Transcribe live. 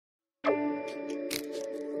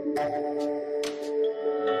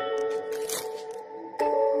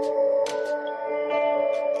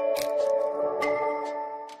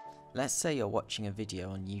Let's say you're watching a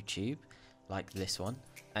video on YouTube, like this one,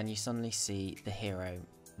 and you suddenly see the hero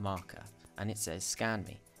marker, and it says scan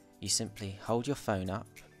me. You simply hold your phone up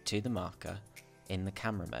to the marker in the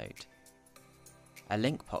camera mode. A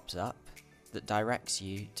link pops up that directs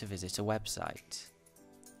you to visit a website.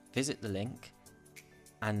 Visit the link,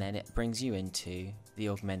 and then it brings you into the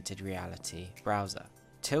augmented reality browser.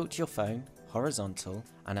 Tilt your phone horizontal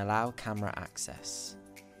and allow camera access.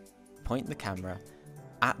 Point the camera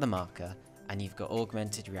at the marker and you've got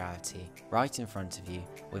augmented reality right in front of you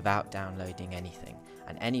without downloading anything,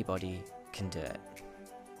 and anybody can do it.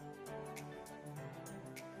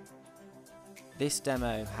 This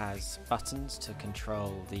demo has buttons to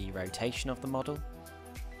control the rotation of the model,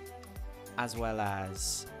 as well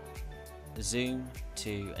as zoom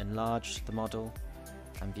to enlarge the model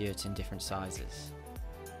and view it in different sizes.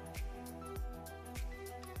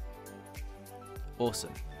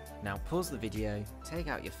 Awesome. Now pause the video, take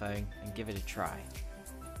out your phone and give it a try.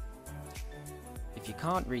 If you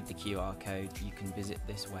can't read the QR code, you can visit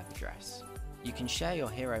this web address. You can share your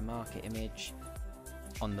hero marker image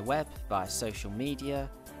on the web via social media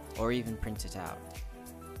or even print it out.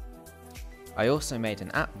 I also made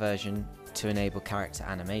an app version to enable character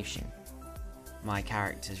animation. My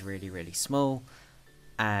character is really small,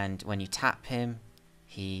 and when you tap him,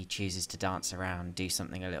 he chooses to dance around, do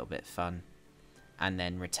something a little bit fun, and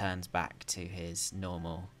then returns back to his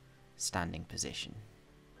normal standing position.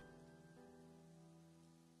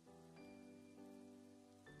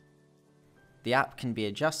 The app can be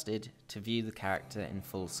adjusted to view the character in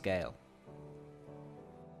full scale.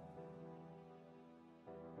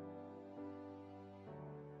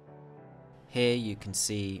 Here you can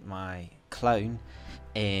see my clone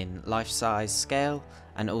in life-size scale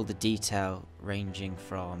and all the detail ranging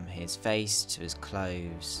from his face to his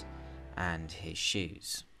clothes and his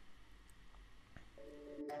shoes.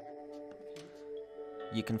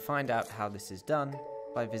 You can find out how this is done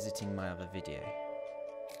by visiting my other video.